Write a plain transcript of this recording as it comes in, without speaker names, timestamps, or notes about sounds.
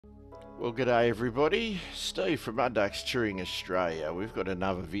Well, g'day everybody, Steve from Mudducks Touring Australia. We've got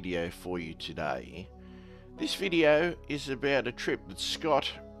another video for you today. This video is about a trip that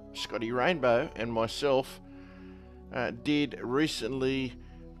Scotty Rainbow and myself did recently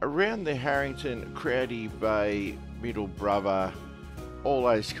around the Harrington, Crowdy Bay, Middle Brother, all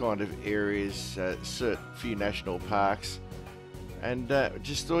those kind of areas, a few national parks, and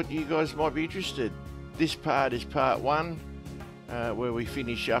just thought you guys might be interested. This part is part one, where we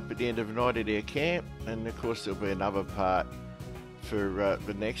finish up at the end of the night at our camp, and of course there'll be another part for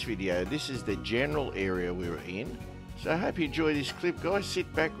the next video. This is the general area we were in, so I hope you enjoy this clip, guys.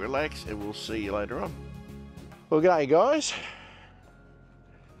 Sit back, relax, and we'll see you later on. Well, g'day guys,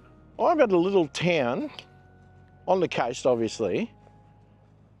 I'm at a little town on the coast, obviously,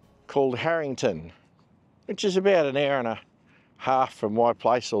 called Harrington, which is about an hour and a half from my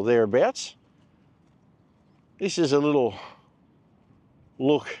place or thereabouts. This is a little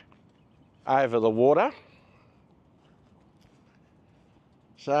look over the water.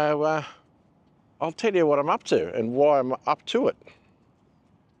 So I'll tell you what I'm up to and why I'm up to it.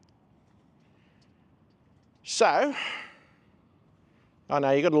 So, I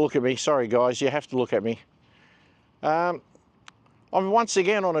know you got to look at me. Sorry guys, you have to look at me. I'm once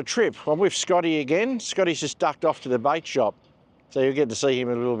again on a trip. I'm with Scotty again. Scotty's just ducked off to the bait shop, so you'll get to see him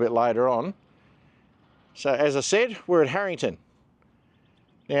a little bit later on. So as I said, we're at Harrington.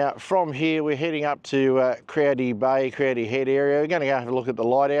 Now from here we're heading up to Crowdy Bay, Crowdy Head area. We're going to go have a look at the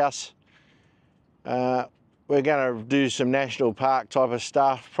lighthouse. We're going to do some national park type of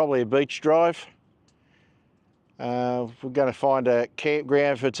stuff, probably a beach drive. We're going to find a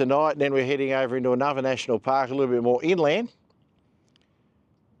campground for tonight, and then we're heading over into another national park, a little bit more inland,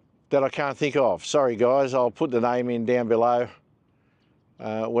 that I can't think of. Sorry guys, I'll put the name in down below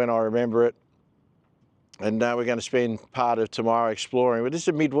when I remember it. And we're going to spend part of tomorrow exploring. But this is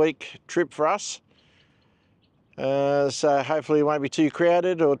a midweek trip for us. So hopefully it won't be too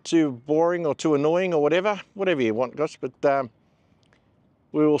crowded or too boring or too annoying or whatever you want, guys. But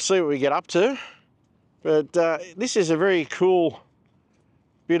we will see what we get up to. But this is a very cool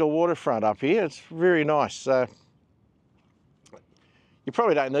bit of waterfront up here. It's very nice. You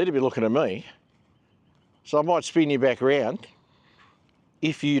probably don't need to be looking at me, so I might spin you back around,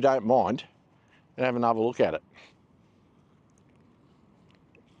 if you don't mind, and have another look at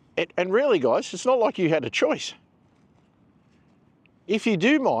it. And really guys, it's not like you had a choice. If you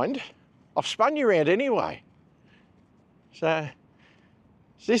do mind, I've spun you around anyway. So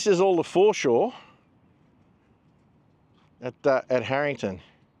this is all the foreshore at Harrington.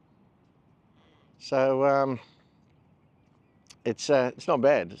 So it's not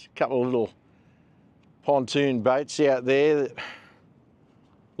bad. There's a couple of little pontoon boats out there that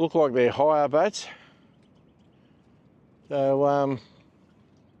look like they're hire boats. So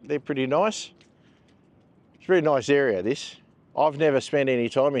they're pretty nice. It's a very nice area, this. I've never spent any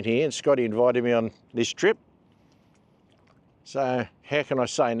time in here, and Scotty invited me on this trip. So how can I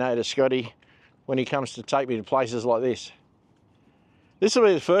say no to Scotty when he comes to take me to places like this? This will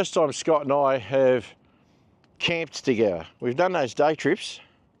be the first time Scott and I have camped together. We've done those day trips.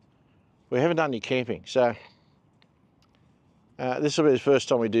 We haven't done any camping, so this will be the first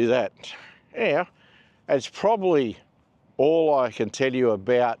time we do that. Anyhow, it's probably all I can tell you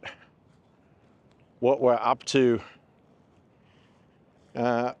about what we're up to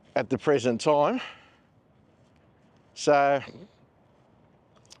at the present time. So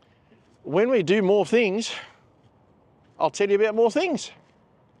when we do more things, I'll tell you about more things.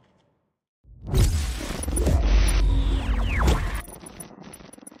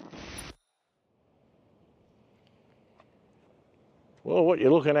 Well, what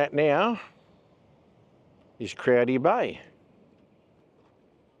you're looking at now is Crowdy Bay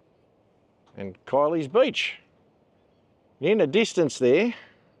and Kylies Beach. In the distance there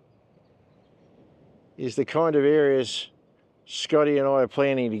is the kind of areas Scotty and I are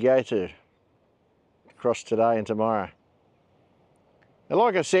planning to go to across today and tomorrow. And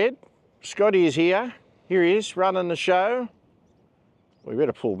like I said, Scotty is here. Here he is, running the show. We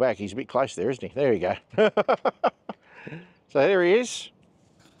better pull back. He's a bit close there, isn't he? There we go. So there he is.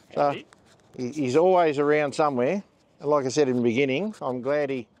 So he's always around somewhere. And like I said in the beginning, I'm glad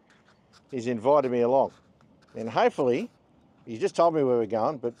he's invited me along. And hopefully, he's just told me where we're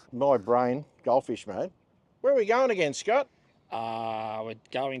going, but my brain, goldfish mode. Where are we going again, Scott? We're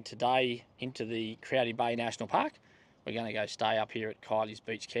going today into the Crowdy Bay National Park. We're going to go stay up here at Kylies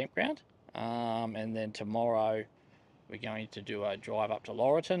Beach Campground. And then tomorrow, we're going to do a drive up to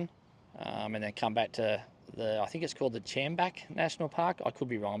Laurelton, and then come back to I think it's called the Chamback National Park. I could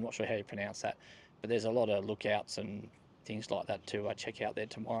be wrong, I'm not sure how you pronounce that. But there's a lot of lookouts and things like that to check out there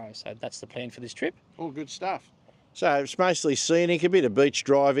tomorrow. So that's the plan for this trip. All good stuff. So it's mostly scenic, a bit of beach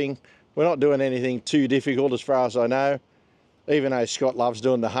driving. We're not doing anything too difficult as far as I know. Even though Scott loves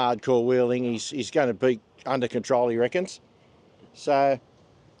doing the hardcore wheeling, he's going to be under control, he reckons. So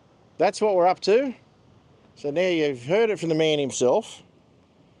that's what we're up to. So now you've heard it from the man himself.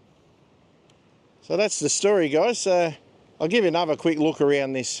 So that's the story, guys. I'll give you another quick look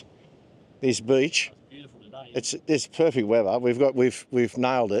around this beach. It's beautiful today. It's perfect weather. We've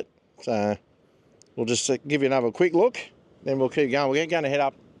nailed it. So we'll just give you another quick look, then we'll keep going. We're going to head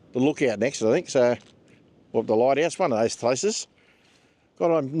up the lookout next, I think. So, or the lighthouse, one of those places.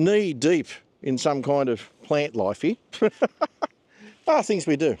 God, I'm knee deep in some kind of plant life here. Things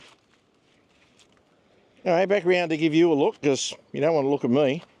we do. All right, back around to give you a look, because you don't want to look at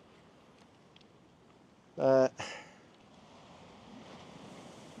me.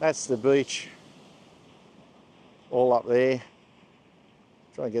 That's the beach, all up there.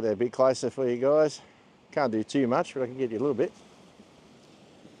 Try and get that a bit closer for you guys. Can't do too much, but I can get you a little bit.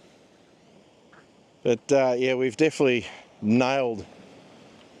 But yeah, we've definitely nailed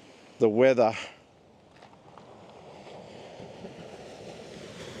the weather.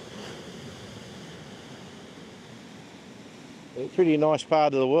 A pretty nice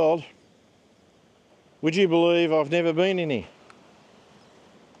part of the world. Would you believe I've never been in here?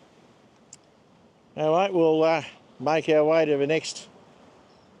 Alright, we'll make our way to the next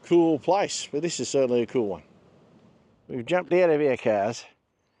cool place, but this is certainly a cool one. We've jumped out of our cars.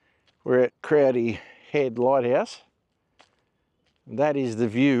 We're at Crowdy Head Lighthouse. That is the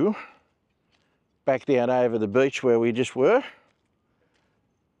view back down over the beach where we just were.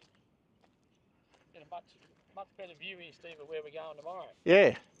 Get a much better view here, Steve, of where we're going tomorrow.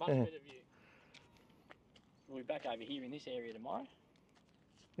 Yeah. Much better view. We'll be back over here in this area tomorrow.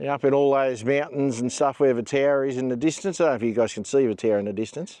 Yeah, up in all those mountains and stuff where the tower is in the distance. I don't know if you guys can see the tower in the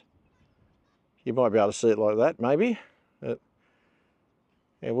distance. You might be able to see it like that, maybe. But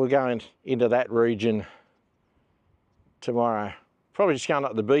yeah, we're going into that region tomorrow. Probably just going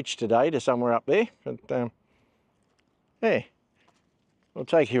up the beach today to somewhere up there. But yeah, we'll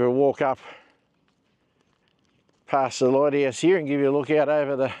take you for a walk up past the lighthouse here and give you a look out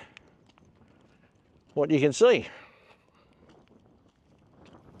over what you can see.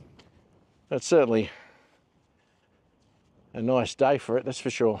 It's certainly a nice day for it, that's for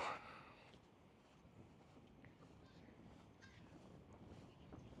sure.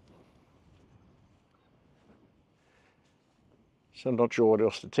 So I'm not sure what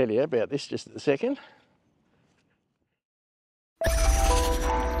else to tell you about this just at the second.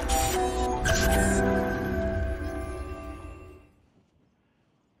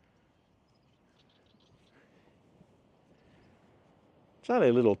 It's only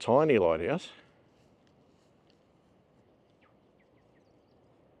a little tiny lighthouse.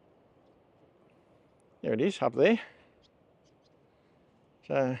 There it is, up there.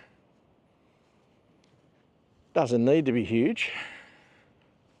 So, doesn't need to be huge.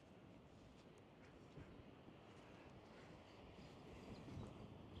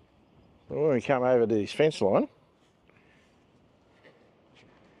 But when we come over to this fence line,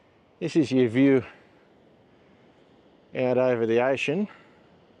 this is your view out over the ocean.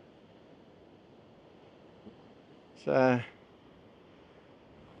 So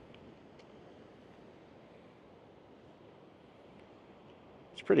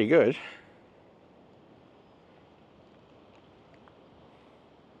it's pretty good.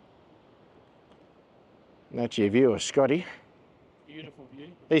 And that's your view of Scotty. Beautiful view.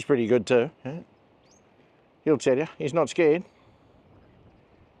 He's pretty good too. Yeah. He'll tell you, he's not scared.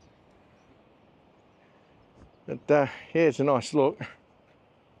 But yeah, it's a nice look.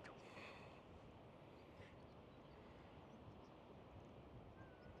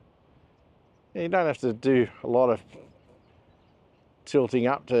 You don't have to do a lot of tilting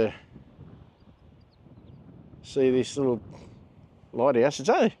up to see this little lighthouse. It's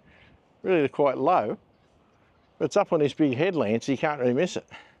only really quite low, but it's up on this big headland, so you can't really miss it.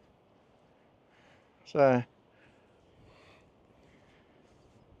 So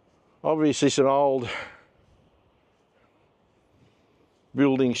obviously some old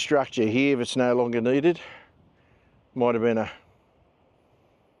building structure here that's no longer needed. Might have been a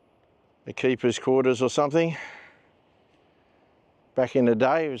keeper's quarters or something back in the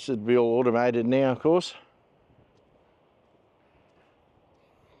day. It would be all automated now, of course.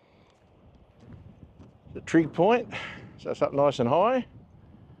 The trig point, so it's up nice and high.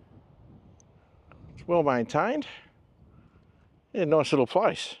 It's well maintained. Yeah, nice little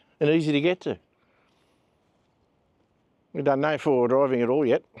place and easy to get to. We've done no four-wheel driving at all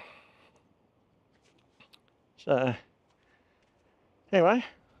yet. So Anyway,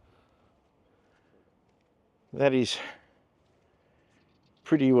 that is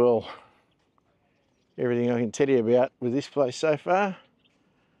pretty well everything I can tell you about with this place so far.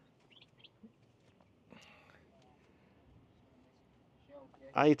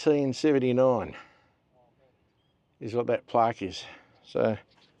 $18.79 is what that plaque is. So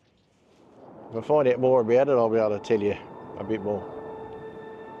if I find out more about it, I'll be able to tell you a bit more.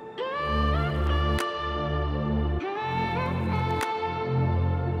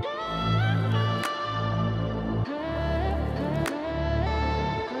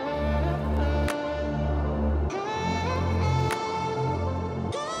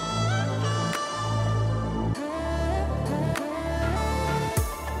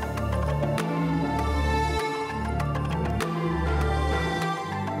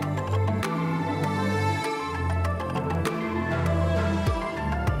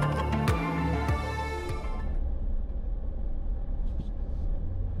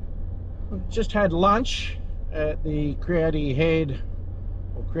 Just had lunch at the Crowdy Head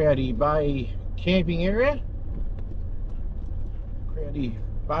or Crowdy Bay camping area. Crowdy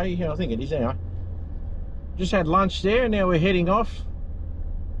Bay, I think it is anyway. Just had lunch there, now we're heading off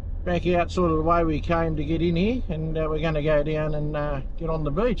back out sort of the way we came to get in here, and we're going to go down and get on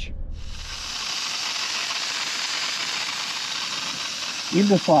the beach. In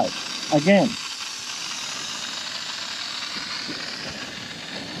the place again.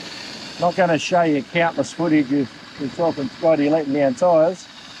 Not going to show you countless footage of myself and Scotty letting down tyres,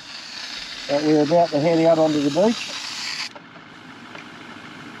 but we're about to head out onto the beach.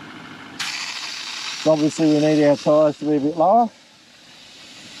 So obviously we need our tyres to be a bit lower.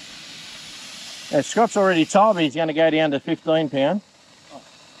 Now Scott's already told me he's going to go down to 15 pound,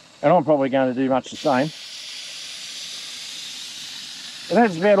 and I'm probably going to do much the same. But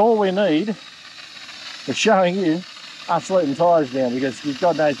that's about all we need for showing you us letting tyres down, because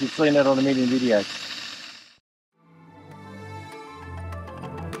God knows you've seen that on a million videos.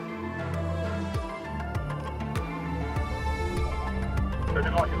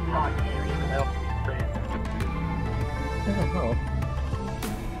 Oh.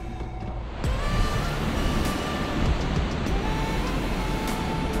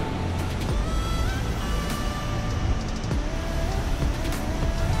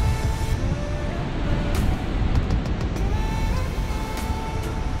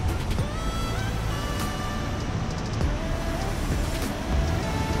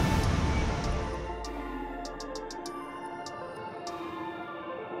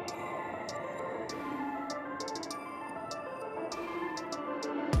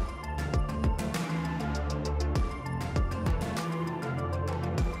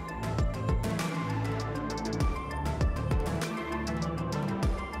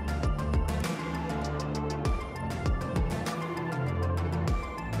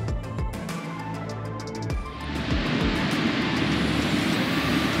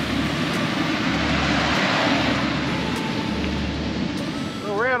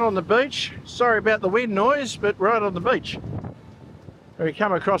 On the beach, sorry about the wind noise, but right on the beach. And we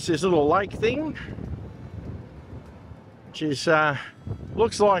come across this little lake thing, which is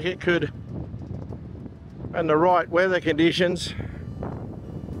looks like it could, in the right weather conditions,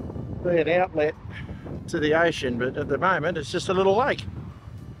 be an outlet to the ocean, but at the moment it's just a little lake.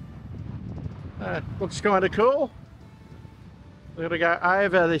 Looks kind of cool. We're going to go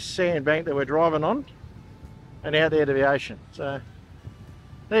over this sandbank that we're driving on and out there to the ocean. So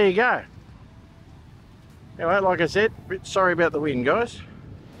there you go. Anyway, like I said, sorry about the wind, guys.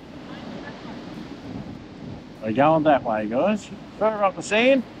 We're going that way, guys. Further up the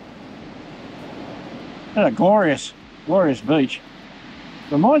sand. And a glorious, glorious beach.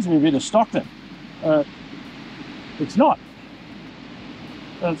 Reminds me a bit of Stockton. It's not.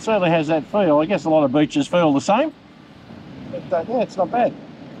 It certainly has that feel. I guess a lot of beaches feel the same. But yeah, it's not bad.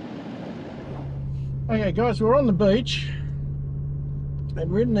 Okay, guys, we're on the beach. And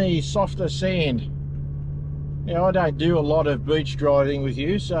we're in the softer sand. Now, I don't do a lot of beach driving with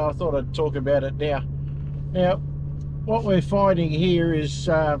you, so I thought I'd talk about it now. Now, what we're finding here is,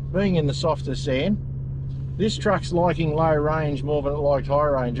 being in the softer sand, this truck's liking low range more than it liked high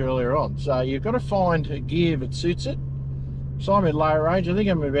range earlier on. So you've got to find a gear that suits it. So I'm in low range. I think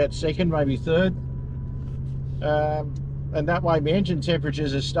I'm about second, maybe third. And that way my engine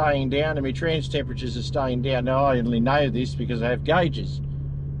temperatures are staying down and my trans temperatures are staying down. Now I only know this because I have gauges,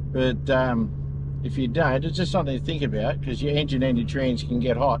 but if you don't, it's just something to think about, because your engine and your trans can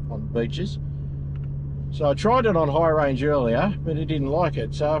get hot on beaches. So I tried it on high range earlier, but it didn't like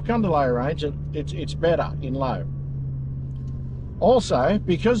it. So I've come to low range, and it's better in low. Also,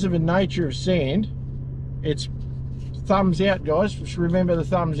 because of the nature of sand, it's thumbs out, guys. Just remember the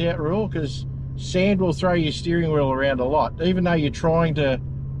thumbs out rule, because sand will throw your steering wheel around a lot. Even though you're trying to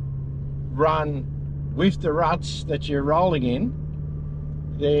run with the ruts that you're rolling in,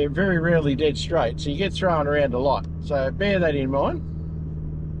 they're very rarely dead straight, so you get thrown around a lot. So bear that in mind.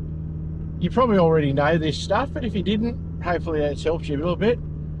 You probably already know this stuff, but if you didn't, hopefully that's helped you a little bit.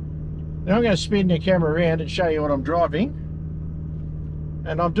 Now I'm going to spin the camera around and show you what I'm driving.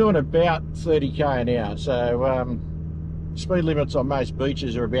 And I'm doing about 30k an hour, so speed limits on most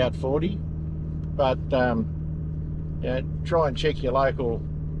beaches are about 40. But you know, try and check your local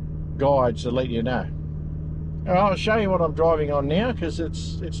guides to let you know. All right, I'll show you what I'm driving on now, because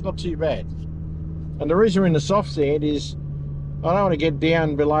it's not too bad. And the reason we're in the soft sand is I don't want to get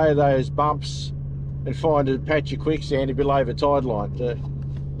down below those bumps and find a patch of quicksand below the tide line. So,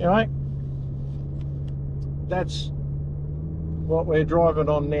 you know, that's what we're driving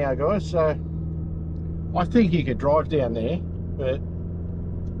on now, guys. So I think you could drive down there, but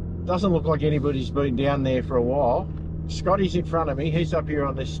it doesn't look like anybody's been down there for a while. Scotty's in front of me, he's up here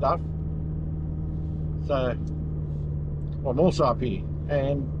on this stuff. So I'm also up here.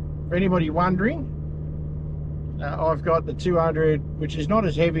 And for anybody wondering, I've got the 200, which is not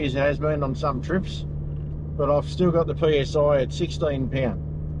as heavy as it has been on some trips, but I've still got the PSI at 16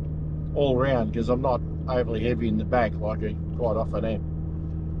 pound all round, because I'm not overly heavy in the back like I quite often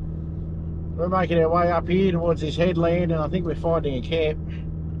am. We're making our way up here towards this headland, and I think we're finding a camp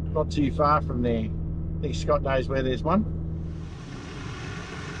not too far from there. I think Scott knows where there's one.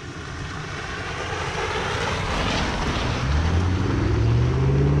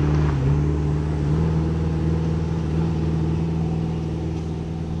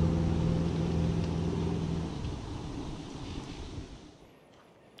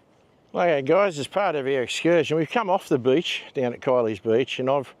 Okay guys, as part of our excursion, we've come off the beach down at Kylies Beach, and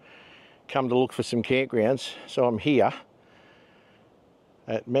I've come to look for some campgrounds. So I'm here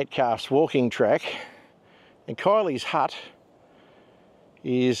at Metcalf's walking track, and Kylies Hut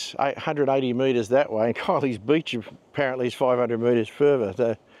is 180 metres that way, and Kylies Beach apparently is 500 metres further.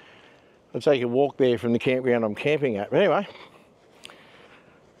 So I'll take a walk there from the campground I'm camping at. But anyway,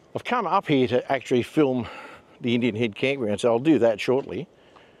 I've come up here to actually film the Indian Head campground, so I'll do that shortly.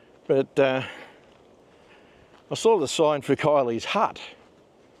 But I saw the sign for Kylies Hut,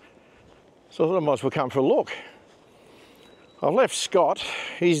 so I thought I might as well come for a look. I've left Scott,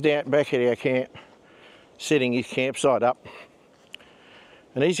 he's down back at our camp, setting his campsite up.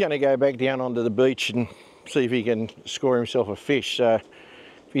 And he's going to go back down onto the beach and see if he can score himself a fish. So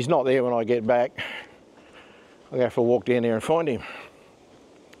if he's not there when I get back, I'll go for a walk down there and find him.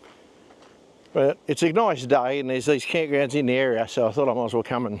 But it's a nice day, and there's these campgrounds in the area, so I thought I might as well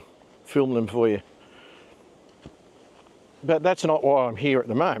come and film them for you. But that's not why I'm here at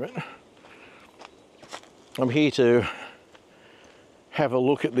the moment. I'm here to have a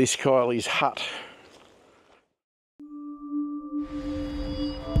look at this Kylies Hut.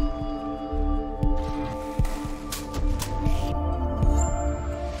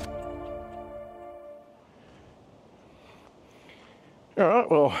 All right,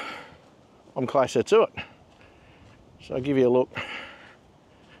 well, I'm closer to it, so I'll give you a look.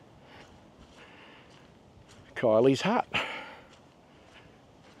 Kylies Hut.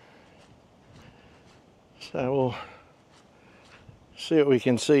 So we'll see what we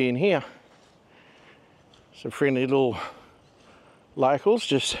can see in here. Some friendly little locals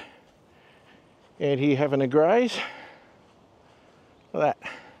just out here having a graze. Look at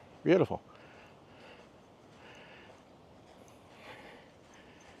that, beautiful.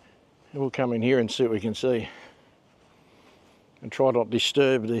 We'll come in here and see what we can see, and try not to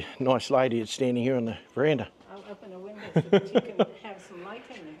disturb the nice lady that's standing here on the veranda. I'll open a window so that you can have some light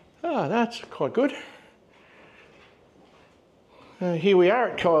in there. Oh, that's quite good. Here we are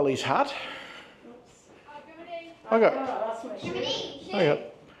at Kylies Hut. I got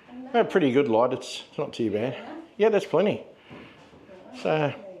a pretty good light. It's not too bad. Yeah, that's plenty.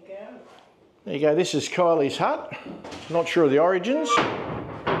 So there you go. This is Kylies Hut. Not sure of the origins.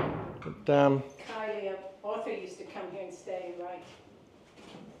 But, Kylie, Arthur used to come here and stay, right?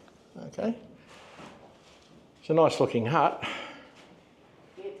 okay. It's a nice looking hut.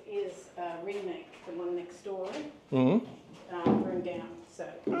 It is a remake, the one next door. Mm-hmm. Burned down, so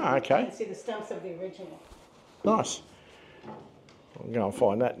Oh, okay. you can see the stumps of the original. Nice. I'll go and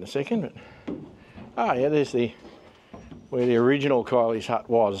find that in a second. But oh yeah, there's where the original Kylies Hut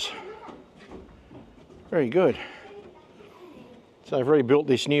was. Very good. So they've rebuilt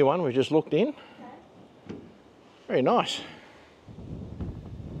this new one we just looked in. Very nice.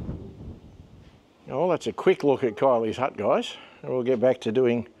 Oh, that's a quick look at Kylies Hut, guys. And we'll get back to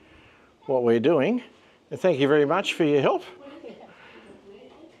doing what we're doing. Thank you very much for your help.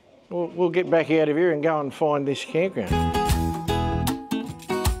 We'll get back out of here and go and find this campground.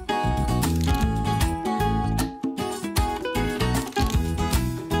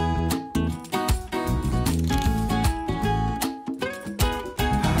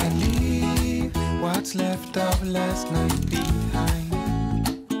 What's left of last night behind,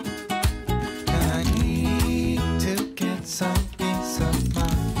 and I need to get some peace of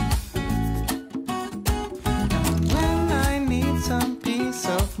mind. And when I need some peace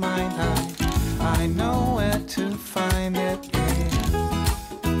of mind, I know where to find it there,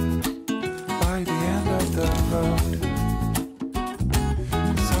 by the end of the road.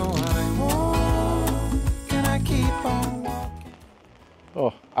 So I walk and I keep on walking.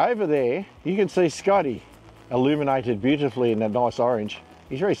 Oh, over there, you can see Scotty illuminated beautifully in that nice orange.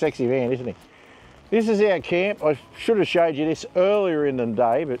 He's a very sexy man, isn't he? This is our camp. I should have showed you this earlier in the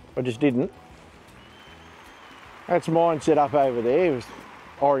day, but I just didn't. That's mine set up over there with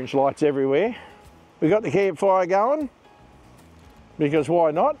orange lights everywhere. We got the campfire going, because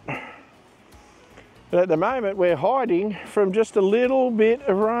why not? But at the moment, we're hiding from just a little bit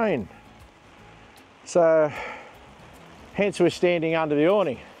of rain. So, hence we're standing under the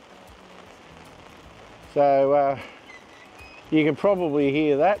awning. So you can probably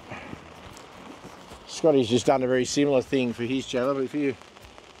hear that. Scotty's just done a very similar thing for his channel, but if you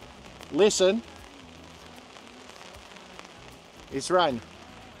listen, it's rain.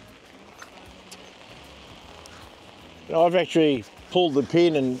 I've actually pulled the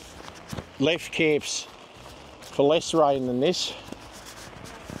pin and left camps for less rain than this,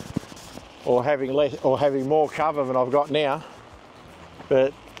 or having more cover than I've got now,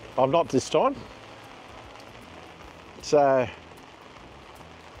 but I'm not this time. So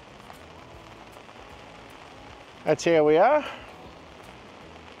that's how we are.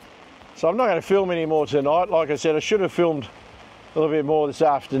 So I'm not going to film any more tonight. Like I said, I should have filmed a little bit more this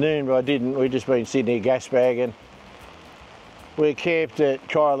afternoon, but I didn't. We've just been sitting here gas bagging. We're camped at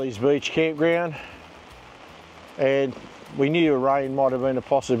Kylies Beach campground, and we knew rain might have been a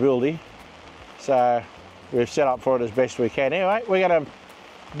possibility, so we've set up for it as best we can. Anyway, we're going to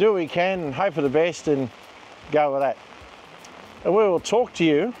do what we can and hope for the best and go with that. And we will talk to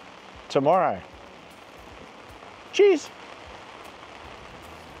you tomorrow. Cheers.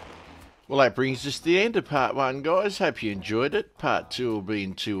 Well, that brings us to the end of part 1, guys. Hope you enjoyed it. Part 2 will be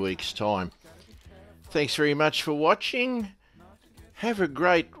in 2 weeks' time. Thanks very much for watching. Have a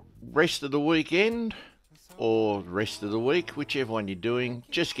great rest of the weekend, or rest of the week, whichever one you're doing.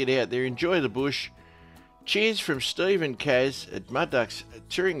 Just get out there, enjoy the bush. Cheers from Steve and Kaz at Mud Ducks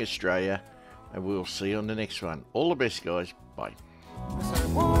Touring Australia, and we'll see you on the next one. All the best, guys. Bye. As I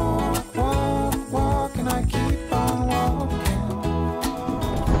walk, walk, walk, and I keep on walking.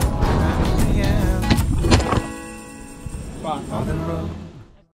 And I am on the road.